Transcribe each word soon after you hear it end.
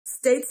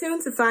Stay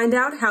tuned to find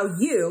out how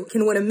you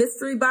can win a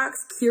mystery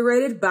box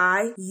curated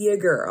by your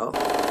girl.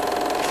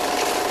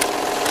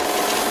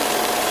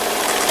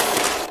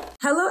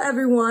 Hello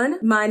everyone,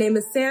 my name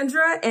is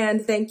Sandra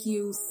and thank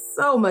you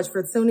so much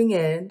for tuning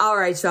in. All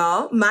right,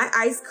 y'all, my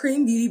ice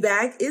cream beauty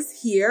bag is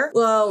here.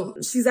 Well,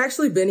 she's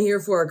actually been here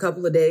for a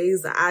couple of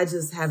days. I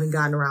just haven't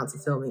gotten around to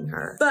filming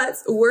her. But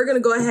we're gonna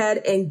go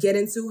ahead and get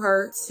into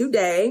her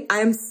today.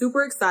 I am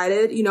super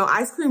excited. You know,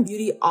 ice cream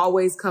beauty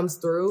always comes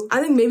through. I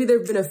think maybe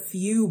there've been a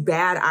few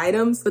bad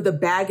items, but the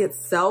bag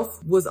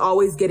itself was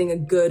always getting a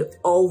good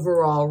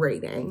overall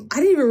rating. I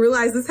didn't even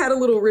realize this had a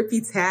little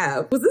rippy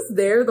tab. Was this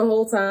there the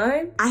whole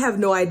time? I have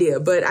no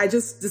idea, but I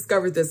just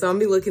discovered this, so I'm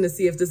gonna be looking to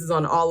see if this is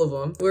on all of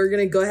them. We're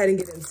gonna go ahead and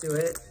get into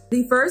it.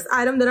 The first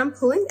item that I'm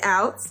pulling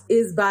out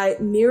is by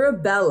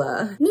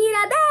Mirabella.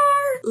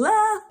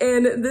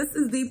 And this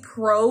is the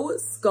Pro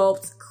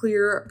Sculpt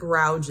Clear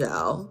Brow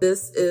Gel.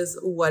 This is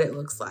what it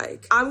looks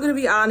like. I'm gonna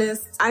be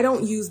honest, I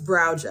don't use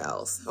brow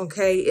gels,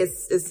 okay?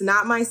 It's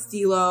not my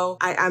stilo.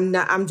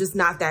 I'm just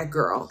not that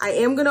girl. I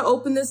am gonna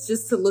open this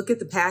just to look at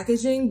the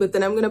packaging, but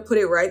then I'm gonna put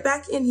it right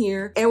back in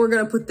here and we're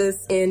gonna put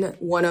this in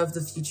one of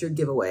the future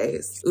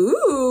giveaways.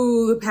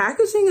 Ooh, the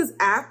packaging is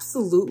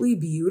absolutely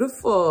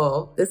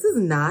beautiful. This is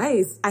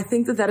nice. I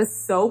think that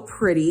is so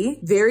pretty,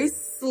 very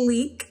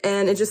sleek,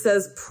 and it just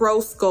says Pro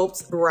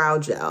Sculpt Brow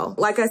Gel.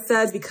 Like I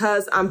said,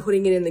 because I'm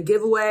putting it in the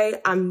giveaway,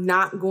 I'm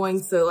not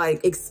going to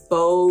like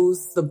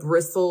expose the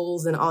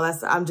bristles and all that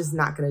stuff. I'm just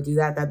not gonna do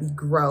that. That'd be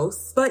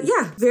gross. But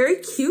yeah, very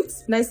cute.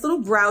 Nice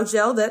little brow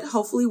gel that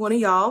hopefully one of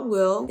y'all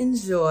will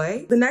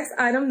enjoy. The next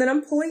item that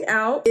I'm pulling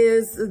out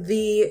is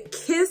the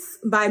Kiss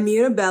by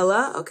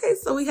Mirabella. Okay,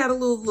 so we had a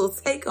little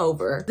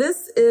takeover.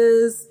 This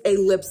is a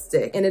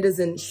lipstick and it is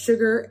in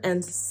sugar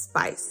and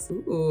spice.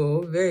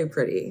 Ooh, very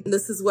pretty.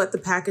 This is what the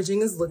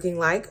packaging is looking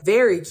like.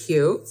 Very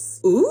cute.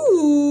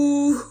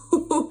 Ooh,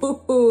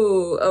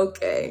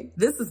 okay.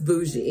 This is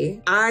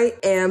bougie. I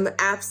am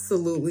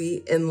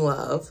absolutely in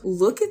love.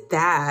 Look at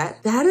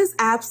that. That is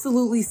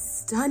absolutely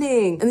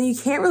stunning. And then you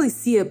can't really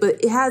see it,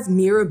 but it has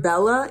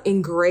Mirabella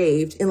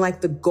engraved in like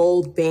the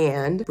gold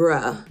band.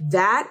 Bruh,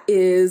 that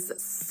is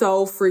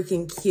so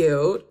freaking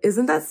cute.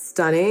 Isn't that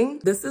stunning?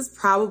 This is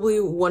probably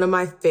one of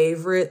my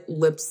favorite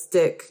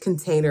lipstick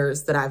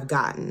containers that I've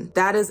gotten.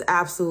 That is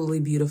absolutely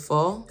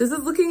beautiful. This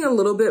is looking a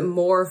little bit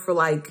more for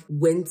like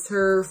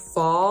winter,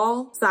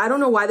 fall. So I don't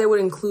know why they would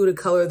include a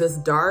color this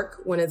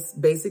dark when it's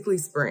basically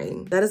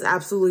spring. That is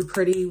absolutely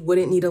pretty.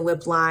 Wouldn't need a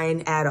lip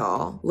line at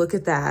all. Look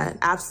at that.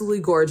 Absolutely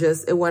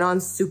gorgeous. It went on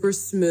super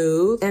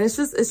smooth and it's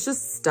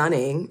just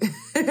stunning.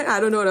 I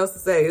don't know what else to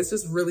say. It's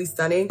just really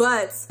stunning.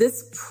 But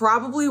this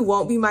probably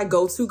won't be my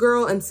go-to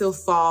girl until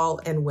fall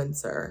and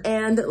winter.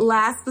 And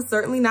last but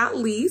certainly not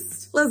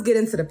least, let's get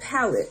into the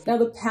palette. Now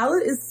the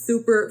palette is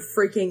super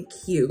freaking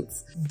cute.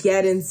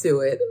 Get into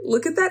it.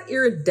 Look at that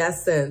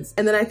iridescence.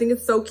 And then I think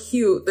it's so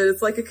cute that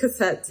it's like a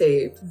cassette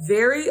tape.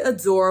 Very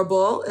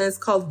adorable. And it's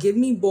called Give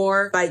Me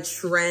More by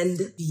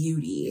Trend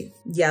Beauty.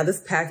 Yeah,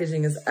 this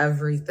packaging is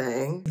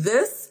everything.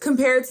 This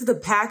compared to the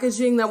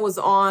packaging that was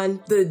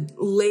on the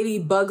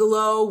Lady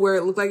Bugalo where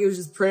it looked like it was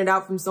just printed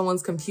out from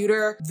someone's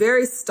computer.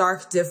 Very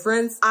stark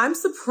difference. I'm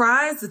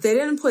surprised that they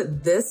didn't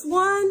put this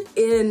one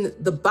in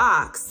the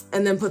box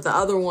and then put the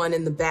other one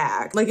in the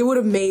bag. Like it would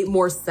have made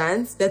more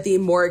sense that the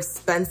more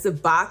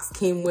expensive box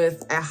came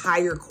with a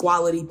higher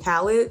quality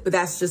palette, but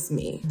that's just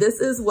me. This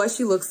is what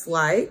she looks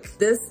like.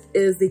 This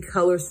is the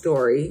color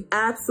story.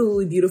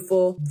 Absolutely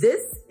beautiful.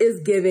 This is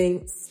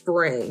giving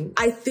spring.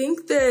 I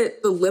think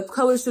that the lip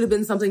color should have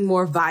been something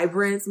more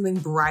vibrant, something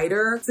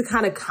brighter to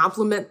kind of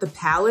complement the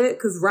palette.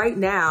 Cause right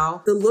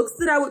now, the looks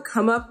that I would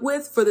come up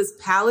with for this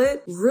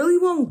palette really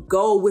won't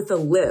go with a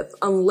lip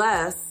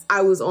unless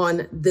I was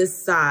on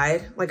this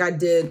side, like I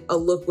did a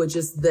look with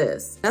just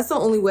this. That's the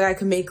only way I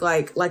can make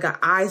like an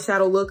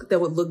eyeshadow look that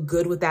would look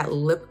good with that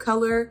lip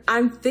color.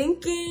 I'm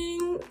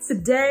thinking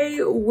today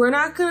we're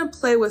not gonna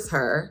play with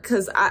her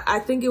because I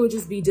think it would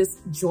just be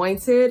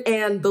disjointed.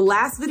 And the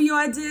last video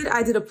I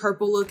did a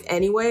purple look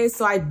anyway,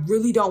 so I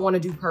really don't want to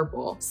do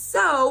purple.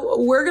 So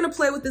we're gonna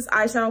play with this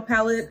eyeshadow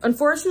palette.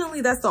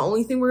 Unfortunately, that's the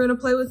only thing we're gonna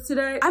play with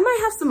today. I might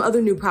have some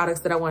other new products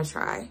that I want to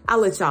try.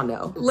 I'll let y'all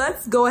know.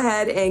 Let's go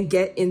ahead and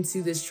get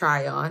into this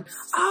try on.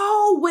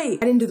 Oh wait,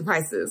 I didn't do the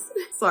prices.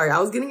 Sorry, I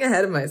was getting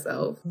ahead of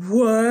myself.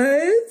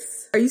 What?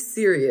 Are you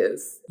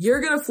serious?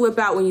 You're gonna flip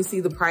out when you see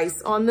the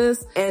price on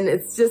this, and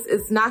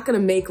it's not gonna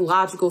make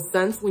logical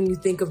sense when you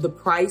think of the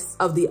price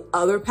of the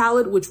other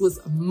palette, which was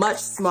much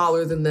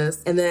smaller than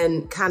this and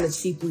then kind of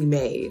cheaply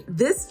made.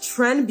 This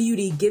Trend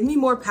Beauty Give Me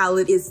More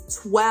palette is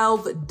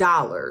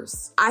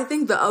 $12. I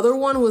think the other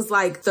one was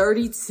like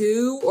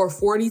 $32 or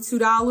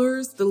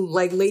 $42, the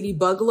like Lady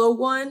Bugalo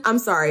one. I'm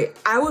sorry,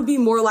 I would be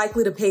more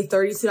likely to pay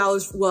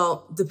 $32,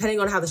 well,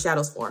 depending on how the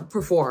shadows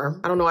perform.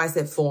 I don't know why I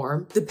said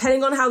form.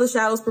 Depending on how the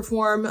shadows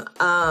perform,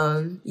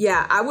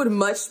 yeah, I would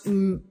much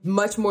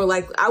more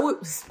likely, I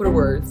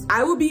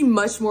would be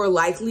much more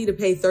likely to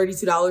pay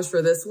 $32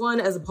 for this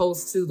one as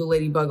opposed to the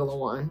Lady Bugalo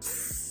one.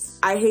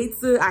 I hate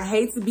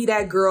to be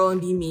that girl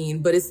and be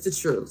mean, but it's the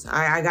truth.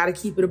 I gotta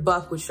keep it a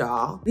buck with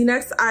y'all. The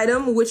next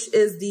item, which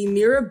is the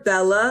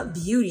Mirabella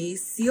Beauty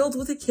Sealed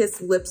with a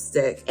Kiss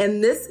lipstick.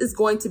 And this is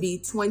going to be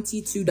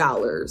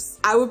 $22.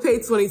 I would pay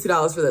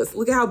 $22 for this.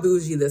 Look at how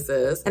bougie this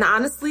is. And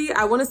honestly,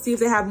 I wanna see if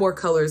they have more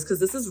colors because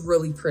this is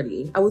really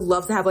pretty. I would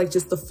love to have like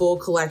just the full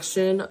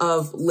collection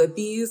of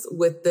lippies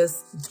with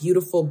this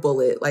beautiful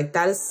bullet. Like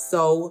that is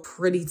so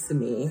pretty to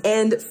me.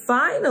 And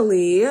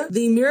finally,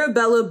 the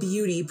Mirabella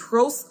Beauty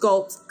Pro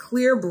Sculpt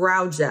Clear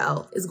Brow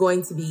Gel is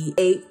going to be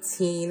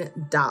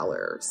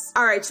 $18.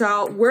 All right,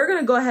 y'all, we're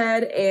gonna go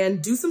ahead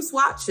and do some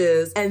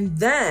swatches and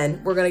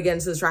then we're gonna get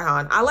into the try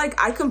on.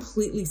 I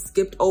completely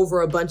skipped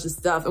over a bunch of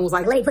stuff and was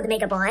like, let me put the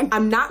makeup on.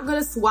 I'm not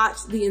gonna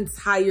swatch the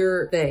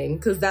entire thing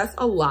because that's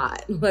a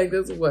lot. Like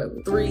that's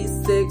what, 3,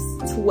 6,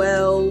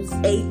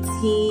 12,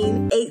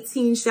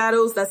 18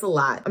 shadows, that's a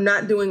lot. I'm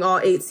not doing all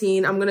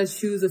 18. I'm gonna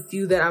choose a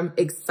few that I'm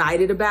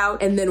excited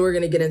about and then we're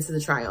gonna get into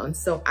the try on.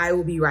 So I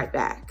will be right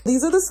back.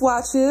 These are the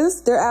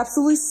swatches. They're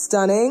absolutely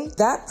stunning.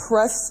 That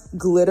pressed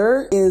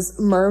glitter is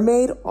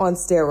mermaid on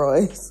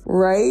steroids,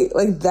 right?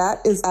 Like that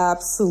is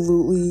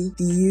absolutely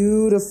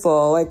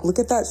beautiful. Like look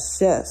at that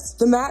shift.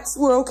 The mattes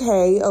were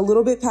okay, a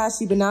little bit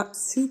patchy, but not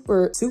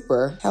super,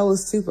 hell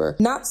is super.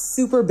 Not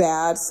super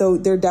bad, so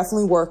they're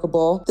definitely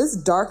workable. This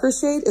darker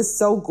shade is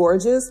so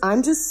gorgeous.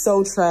 I'm just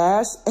so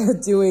trash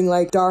at doing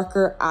like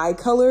darker eye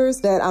colors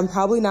that I'm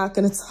probably not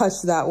gonna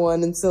touch that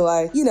one until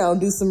I, you know,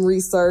 do some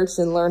research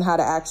and learn how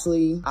to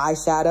actually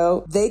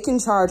eyeshadow. They can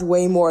charge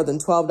way more than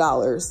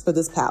 $12 for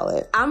this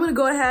palette. I'm gonna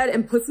go ahead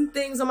and put some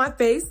things on my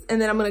face and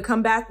then I'm gonna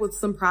come back with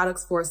some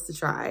products for us to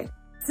try.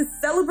 To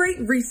celebrate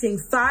reaching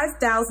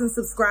 5,000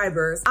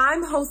 subscribers,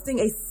 I'm hosting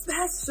a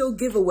special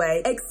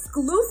giveaway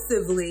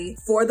exclusively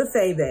for the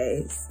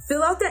Fabes.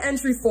 Fill out the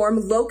entry form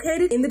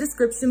located in the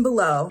description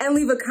below and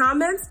leave a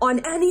comment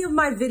on any of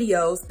my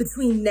videos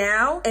between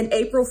now and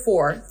April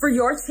 4th for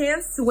your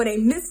chance to win a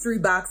mystery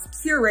box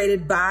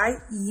curated by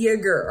your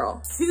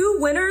girl. 2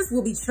 winners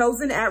will be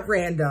chosen at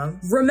random.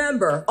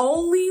 Remember,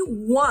 only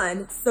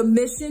 1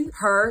 submission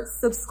per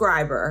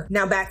subscriber.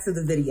 Now back to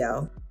the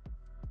video.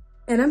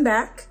 And I'm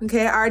back.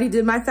 Okay, I already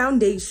did my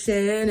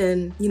foundation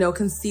and, you know,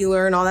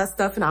 concealer and all that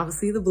stuff, and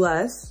obviously the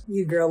blush.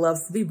 Your girl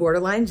loves to be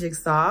borderline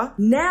jigsaw.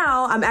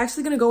 Now, I'm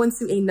actually gonna go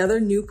into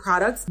another new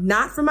product,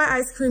 not from my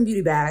ice cream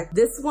beauty bag.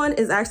 This one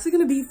is actually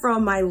gonna be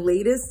from my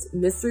latest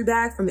mystery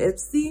bag from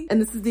Ipsy,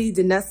 and this is the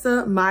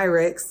Danessa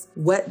Myricks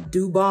Wet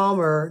Dew Balm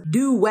or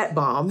Dew Wet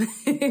Balm.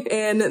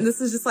 And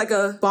this is just like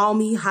a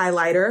balmy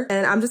highlighter,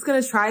 and I'm just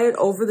gonna try it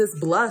over this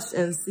blush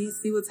and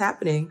see what's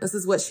happening. This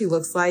is what she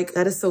looks like.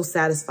 That is so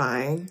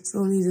satisfying.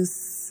 So let me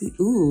just see,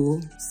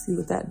 see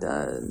what that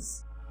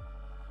does.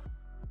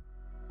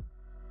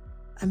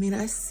 I mean,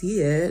 I see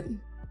it.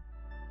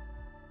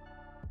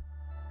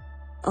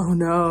 Oh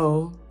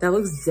no, that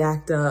looks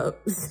jacked up.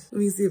 Let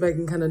me see if I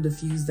can kind of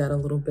diffuse that a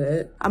little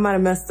bit. I might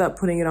have messed up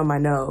putting it on my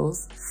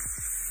nose.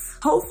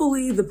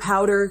 Hopefully the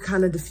powder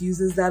kind of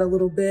diffuses that a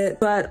little bit,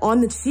 but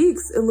on the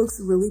cheeks, it looks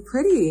really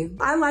pretty.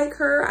 I like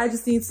her, I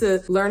just need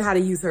to learn how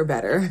to use her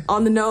better.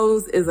 On the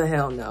nose is a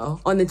hell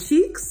no. On the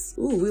cheeks,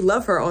 ooh, we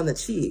love her on the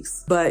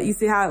cheeks. But you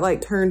see how it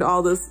like turned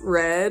all this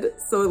red?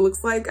 So it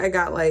looks like I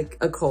got like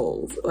a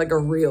cold, like a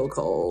real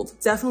cold.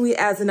 Definitely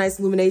adds a nice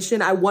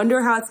illumination. I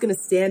wonder how it's gonna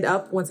stand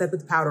up once I put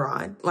the powder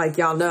on. Like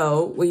y'all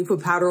know, when you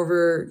put powder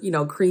over, you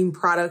know, cream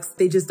products,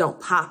 they just don't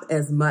pop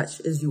as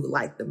much as you would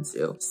like them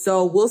to.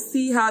 So we'll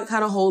see how it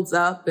kind of holds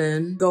up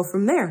and go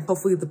from there.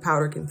 Hopefully the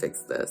powder can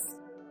fix this.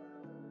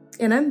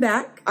 And I'm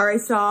back. All right,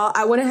 y'all,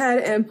 I went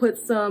ahead and put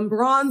some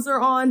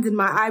bronzer on, did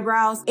my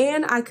eyebrows,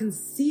 and I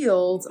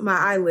concealed my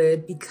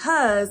eyelid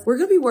because we're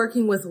gonna be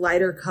working with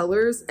lighter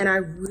colors and I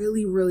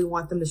really, really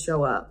want them to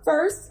show up.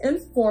 First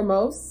and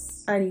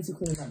foremost, I need to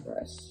clean my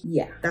brush.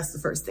 Yeah, that's the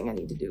first thing I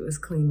need to do is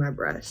clean my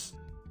brush.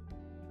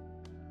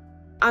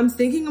 I'm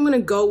thinking I'm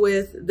gonna go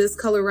with this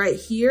color right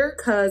here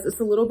because it's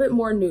a little bit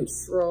more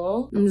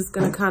neutral. I'm just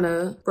gonna kind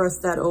of brush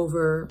that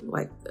over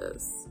like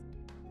this.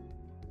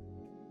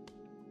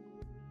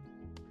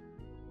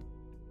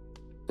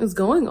 It's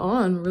going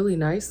on really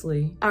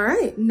nicely. All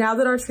right, now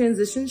that our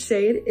transition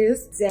shade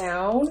is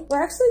down,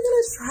 we're actually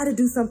gonna try to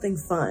do something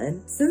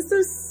fun. Since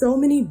there's so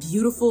many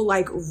beautiful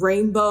like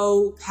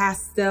rainbow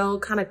pastel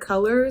kind of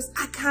colors,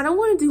 I kind of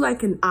wanna do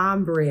like an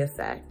ombre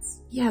effect.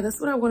 Yeah,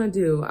 that's what I wanna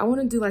do. I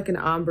wanna do like an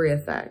ombre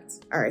effect.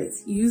 All right,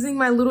 using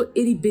my little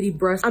itty bitty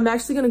brush, I'm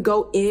actually gonna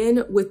go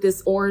in with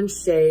this orange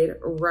shade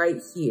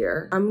right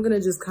here. I'm gonna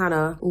just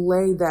kinda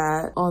lay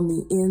that on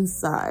the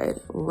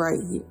inside right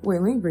here.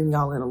 Wait, let me bring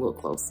y'all in a little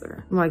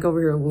closer. I'm like over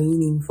here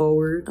leaning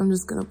forward. I'm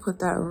just gonna put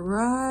that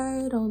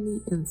right on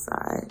the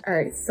inside. All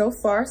right, so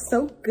far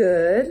so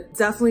good.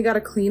 Definitely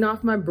gotta clean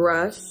off my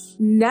brush.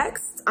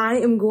 Next, I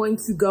am going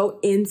to go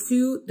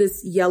into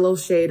this yellow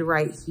shade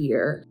right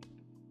here.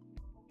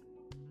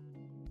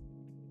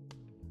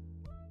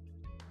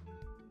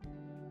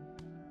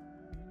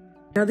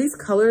 Now these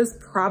colors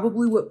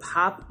probably would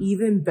pop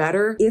even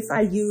better if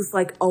I use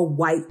like a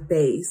white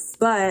base,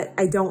 but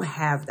I don't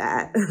have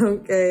that,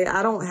 okay?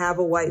 I don't have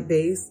a white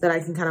base that I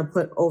can kind of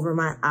put over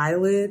my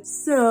eyelid.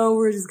 So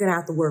we're just gonna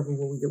have to work with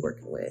what we're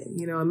working with.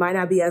 You know, it might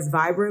not be as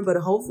vibrant, but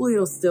hopefully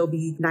it'll still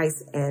be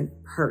nice and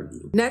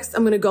pretty. Next,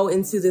 I'm gonna go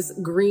into this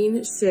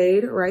green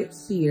shade right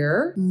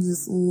here and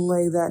just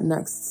lay that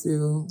next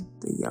to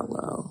the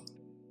yellow.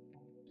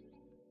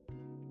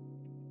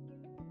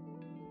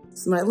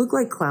 This might look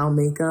like clown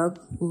makeup.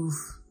 Oof.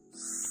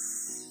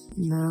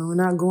 No, we're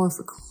not going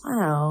for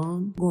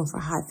clown. We're going for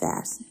high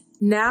fashion.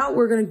 Now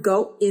we're gonna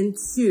go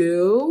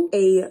into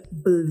a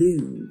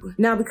blue.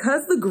 Now,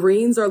 because the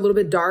greens are a little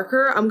bit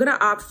darker, I'm gonna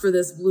opt for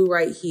this blue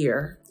right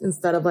here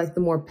instead of like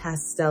the more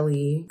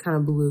pastel-y kind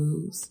of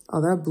blues. Oh,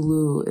 that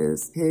blue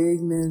is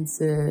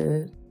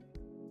pigmented.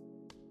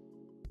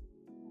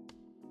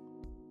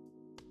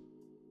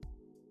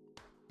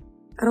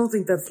 I don't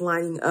think that's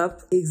lining up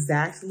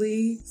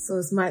exactly, so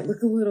this might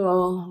look a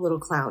little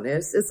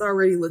clownish. It's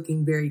already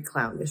looking very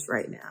clownish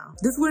right now.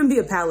 This wouldn't be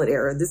a palette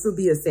error. This would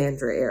be a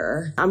Sandra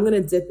error. I'm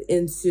gonna dip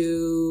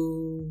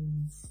into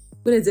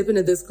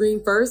this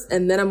green first,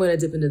 and then I'm gonna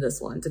dip into this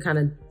one to kind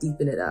of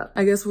deepen it up.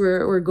 I guess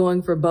we're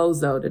going for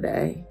BOZO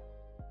today.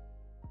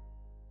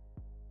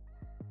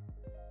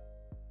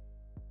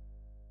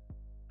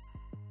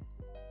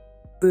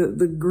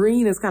 The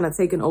green is kind of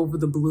taken over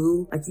the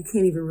blue. Like you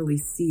can't even really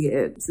see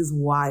it. It's just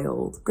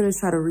wild. I'm gonna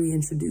try to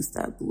reintroduce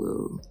that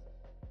blue.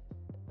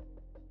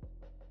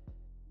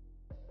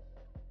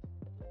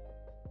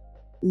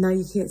 Now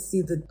you can't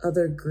see the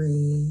other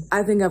green.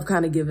 I think I've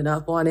kind of given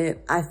up on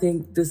it. I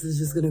think this is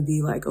just gonna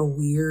be like a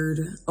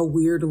weird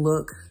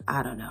look.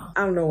 I don't know.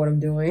 I don't know what I'm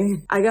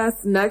doing. I guess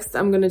next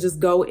I'm gonna just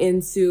go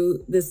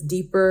into this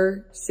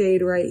deeper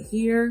shade right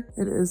here.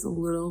 It is a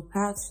little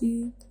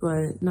patchy,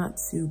 but not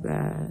too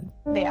bad.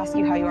 They ask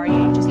you how you are,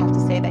 you just have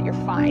to say that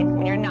you're fine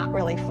when you're not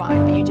really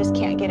fine, but you just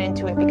can't get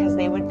into it because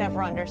they would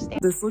never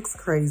understand. This looks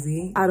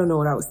crazy. I don't know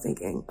what I was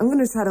thinking. I'm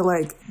gonna try to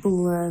like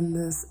blend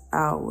this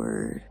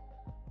outward.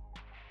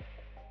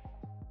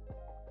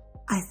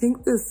 I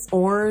think this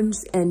orange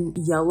and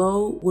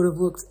yellow would have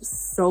looked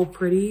so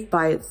pretty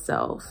by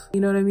itself.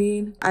 You know what I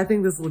mean? I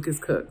think this look is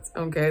cooked,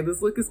 okay?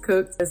 This look is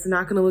cooked. It's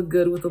not gonna look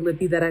good with the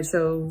lippy that I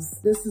chose.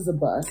 This is a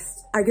bust.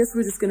 I guess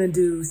we're just gonna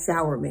do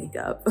shower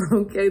makeup,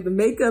 okay? The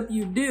makeup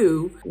you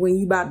do when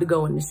you about to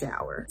go in the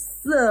shower.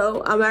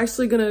 So I'm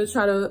actually gonna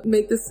try to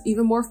make this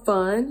even more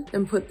fun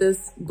and put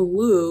this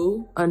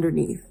blue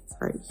underneath.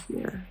 Right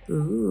here.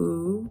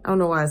 Ooh. I don't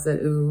know why I said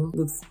ooh.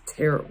 Looks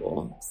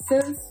terrible.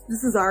 Since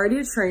this is already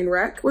a train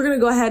wreck, we're gonna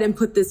go ahead and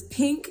put this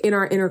pink in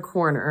our inner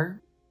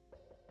corner.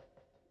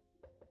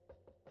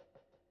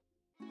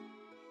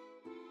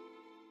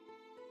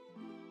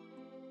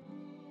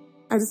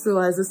 I just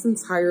realized this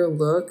entire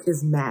look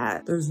is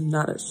matte. There's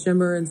not a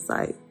shimmer in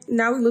sight.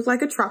 Now we look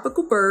like a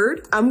tropical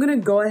bird. I'm gonna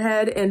go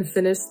ahead and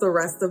finish the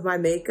rest of my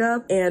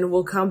makeup and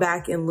we'll come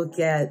back and look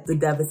at the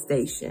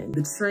devastation.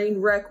 The train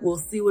wreck, we'll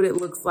see what it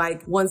looks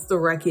like once the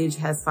wreckage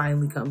has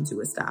finally come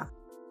to a stop.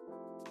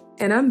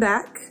 And I'm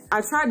back.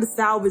 I tried to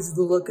salvage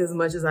the look as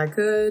much as I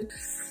could.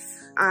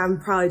 I'm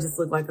probably just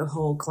look like a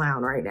whole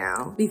clown right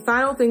now. The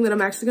final thing that I'm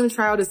actually gonna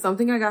try out is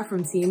something I got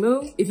from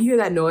Temu. If you hear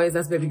that noise,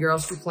 that's baby girl,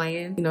 she's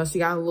playing. You know, she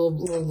got a little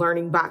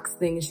learning box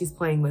thing and she's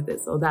playing with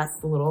it. So that's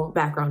the little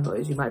background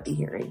noise you might be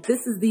hearing.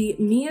 This is the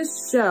Mia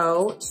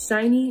Show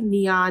Shiny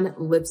Neon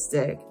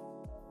Lipstick.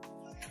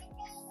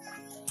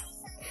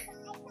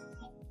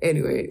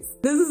 Anyways,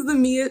 this is the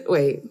Mia,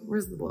 wait,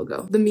 where's the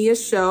logo? The Mia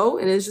Show,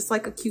 and it's just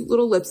like a cute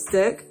little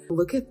lipstick.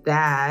 Look at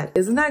that.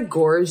 Isn't that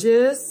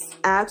gorgeous?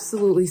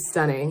 Absolutely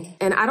stunning.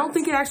 And I don't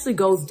think it actually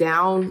goes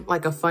down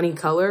like a funny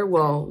color.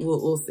 Well,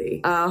 we'll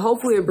see.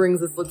 Hopefully it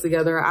brings this look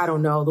together. I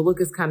don't know. The look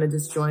is kind of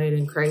disjointed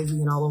and crazy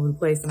and all over the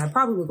place. And I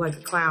probably look like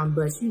a clown,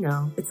 but you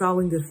know, it's all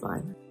in good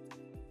fun.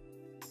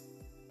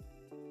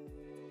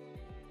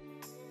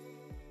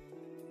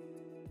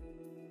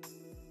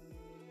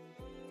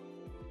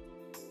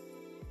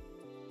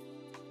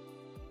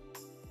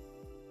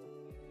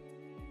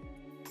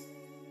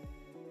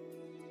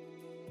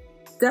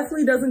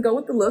 Definitely doesn't go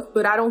with the look,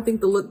 but I don't think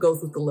the look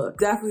goes with the look.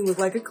 Definitely look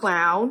like a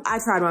clown. I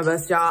tried my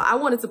best, y'all. I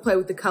wanted to play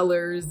with the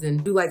colors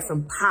and do like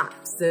some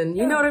pops and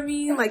you know what I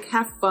mean? Like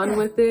have fun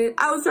with it.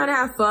 I was trying to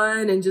have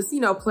fun and just, you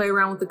know, play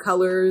around with the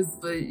colors,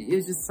 but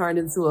it just turned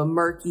into a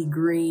murky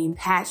green,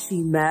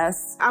 patchy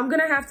mess. I'm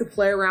gonna have to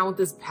play around with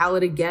this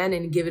palette again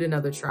and give it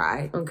another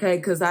try, okay?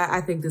 Because I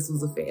think this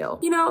was a fail.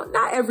 You know,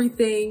 not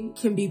everything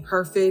can be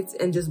perfect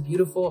and just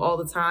beautiful all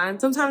the time.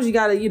 Sometimes you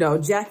gotta, you know,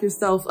 jack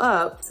yourself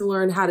up to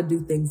learn how to do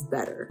things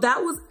better. That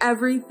was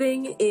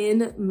everything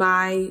in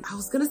my, I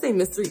was gonna say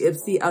Mystery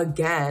Ipsy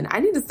again. I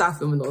need to stop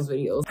filming those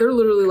videos. They're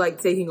literally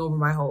like taking over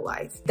my whole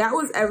life. That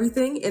was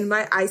everything in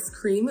my ice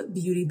cream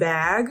beauty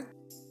bag.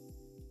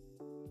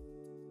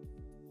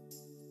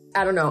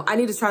 I don't know. I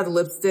need to try the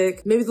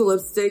lipstick. Maybe the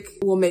lipstick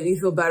will make me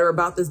feel better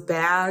about this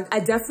bag. I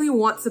definitely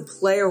want to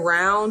play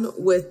around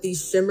with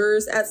these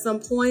shimmers at some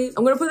point.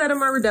 I'm gonna put that in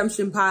my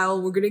redemption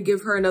pile. We're gonna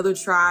give her another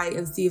try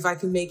and see if I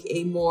can make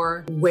a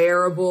more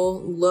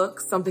wearable look,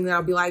 something that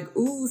I'll be like,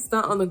 ooh,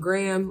 stunt on the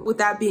gram. With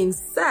that being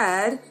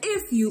said,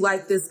 if you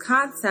like this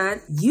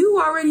content, you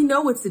already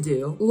know what to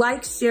do.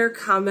 Like, share,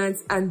 comment,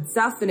 and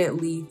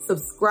definitely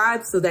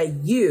subscribe so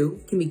that you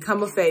can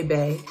become a Faye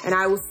Bae. And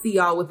I will see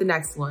y'all with the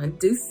next one.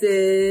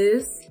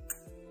 Deuces.